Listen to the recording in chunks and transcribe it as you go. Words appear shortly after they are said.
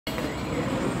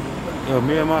Yo,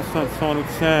 me and my son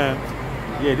TonyJ.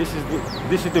 Yeah, this is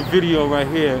the video right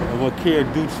here of what K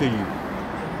do to you.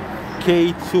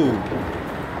 K2,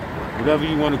 whatever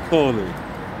you want to call it.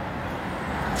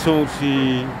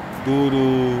 Tunchi,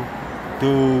 Doodle,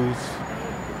 Dudes,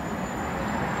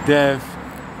 Def.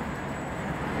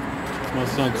 My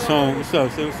son Tone. What's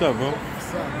up? Say what's up, bro.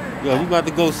 Yo, you about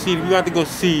to go see. We about to go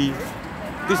see.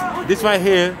 This right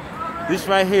here. This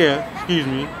right here. Excuse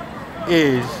me.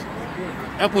 Is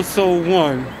episode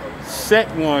 1,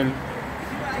 set 1.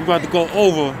 We about to go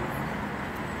over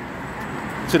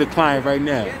to the client right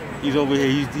now. He's over here.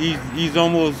 He's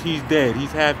dead.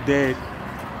 He's half dead.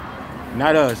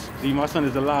 Not us. See, my son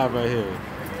is alive right here.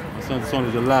 My son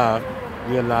is alive.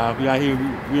 We alive. We out here.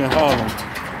 We in Harlem.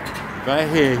 Right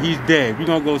here. He's dead. We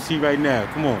gonna go see right now.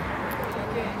 Come on.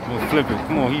 I'm gonna flip it.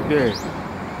 Come on. He's dead.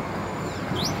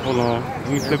 Hold on. Let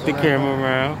me flip the camera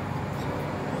around.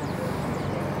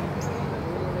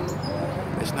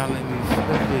 It's not letting me flip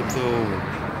it though.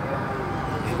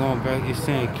 It's going back. It's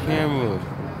saying camera.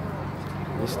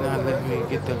 It's not letting me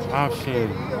get the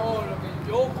option.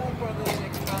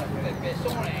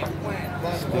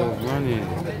 It's still running.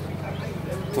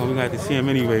 Come on, we got to see him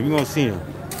anyway. We gonna see him.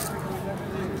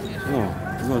 Come on,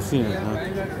 we gonna see him, huh?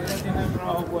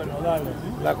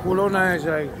 La culona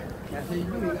esa ahí.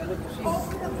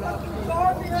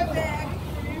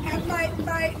 And my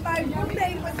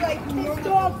roommate was like pissed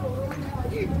off.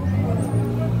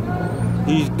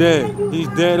 He's dead. He's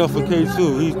dead off of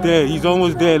K2. He's dead. He's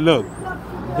almost dead. Look.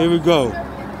 Here we go.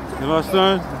 And my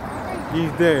son,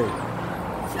 he's dead.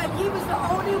 Said he was the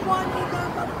only one in the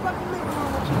motherfucking living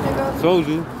room with you, nigga. Told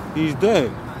you, he's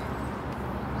dead.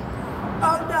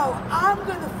 Oh no, I'm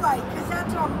gonna fight, because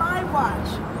that's on my watch.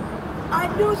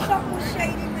 I knew something was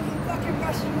shady when he fucking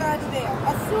rushed you out of there.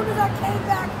 As soon as I came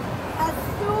back, as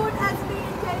soon as me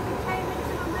and David came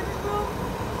into the living room,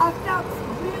 I felt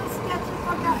real sketchy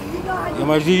from that. You know how you... Yo,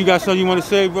 my G, you got something you want to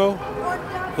say, bro?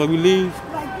 Before we leave?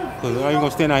 Because I ain't going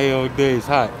to stand out here all day. It's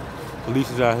hot. Police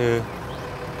is out here.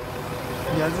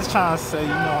 Yeah, just trying to say,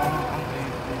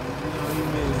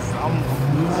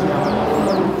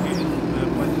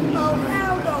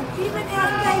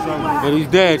 But he's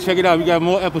dead. Check it out. We got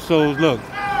more episodes. Look.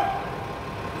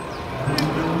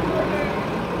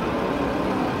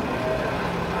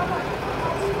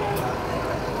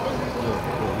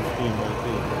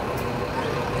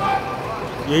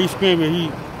 Yeah, he's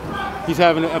screaming. He's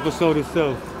having an episode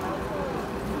himself.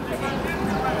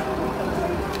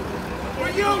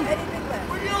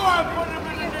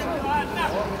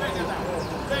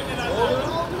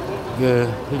 Yeah,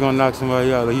 he's gonna knock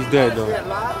somebody out. He's dead though.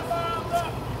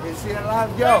 Is he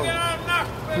alive? Yo,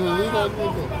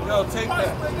 take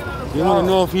that. They wanna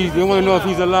know if he's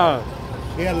alive.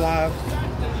 He alive.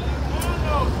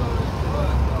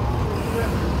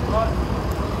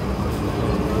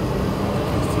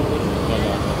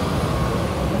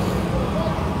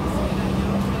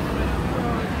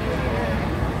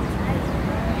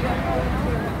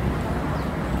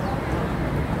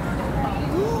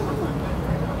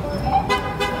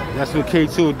 That's what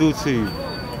K2 will do to you.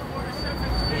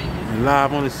 And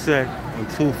live on the set on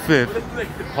 25th,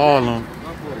 Harlem.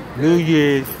 New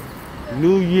Year's.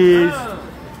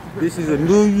 This is a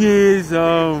New Year's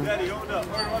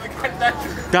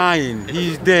dying.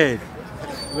 He's dead.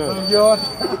 Look. He's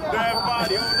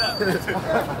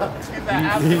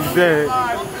dead.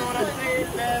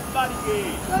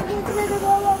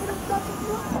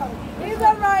 He's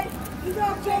alright. He's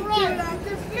okay. I'm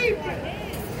just sleeping.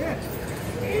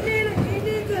 He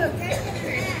needs to.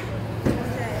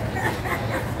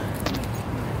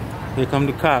 Here come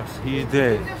the cops. He's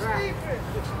dead.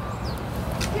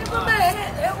 Give him a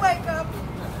hit. He'll wake up.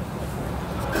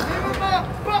 Give him a buck.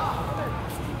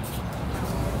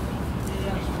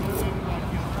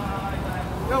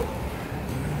 Yo.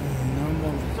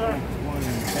 Sir.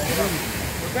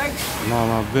 Okay? No,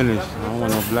 my business. I don't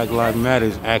want no Black Lives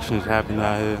Matter actions happening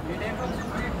out here.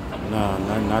 No,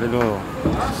 not at all.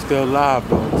 Still live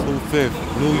though. 25th,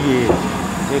 New Year.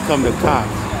 Here come the cops.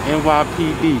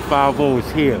 NYPD 5-0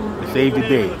 is here to save the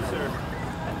day.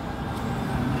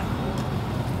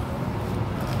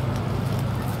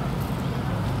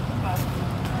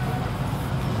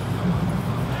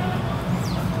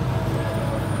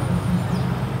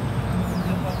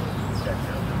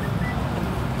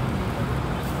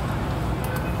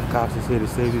 Cops is here to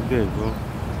save the day, bro.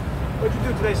 What'd you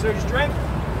do today, sir? Just drink?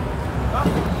 Huh?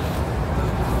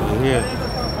 They're here.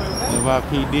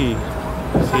 NYPD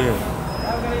is here.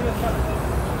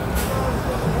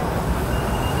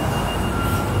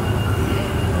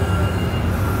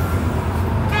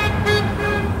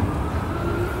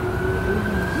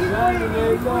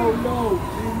 there, no.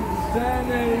 Stand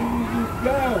there and you just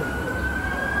go.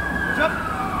 Jump.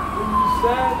 When you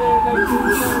stand there and they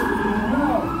just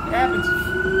go. It happens.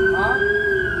 Huh?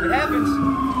 It happens.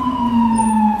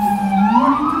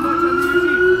 Partying too much on New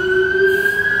Year's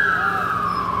Eve.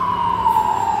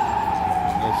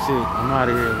 That's it. I'm out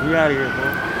of here. We out of here, bro.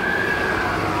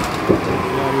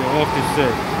 We out of here off the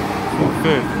set.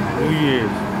 25th, New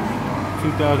Year's,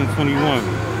 2021.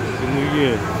 It's a new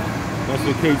year. That's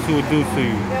what K2 will do to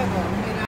you.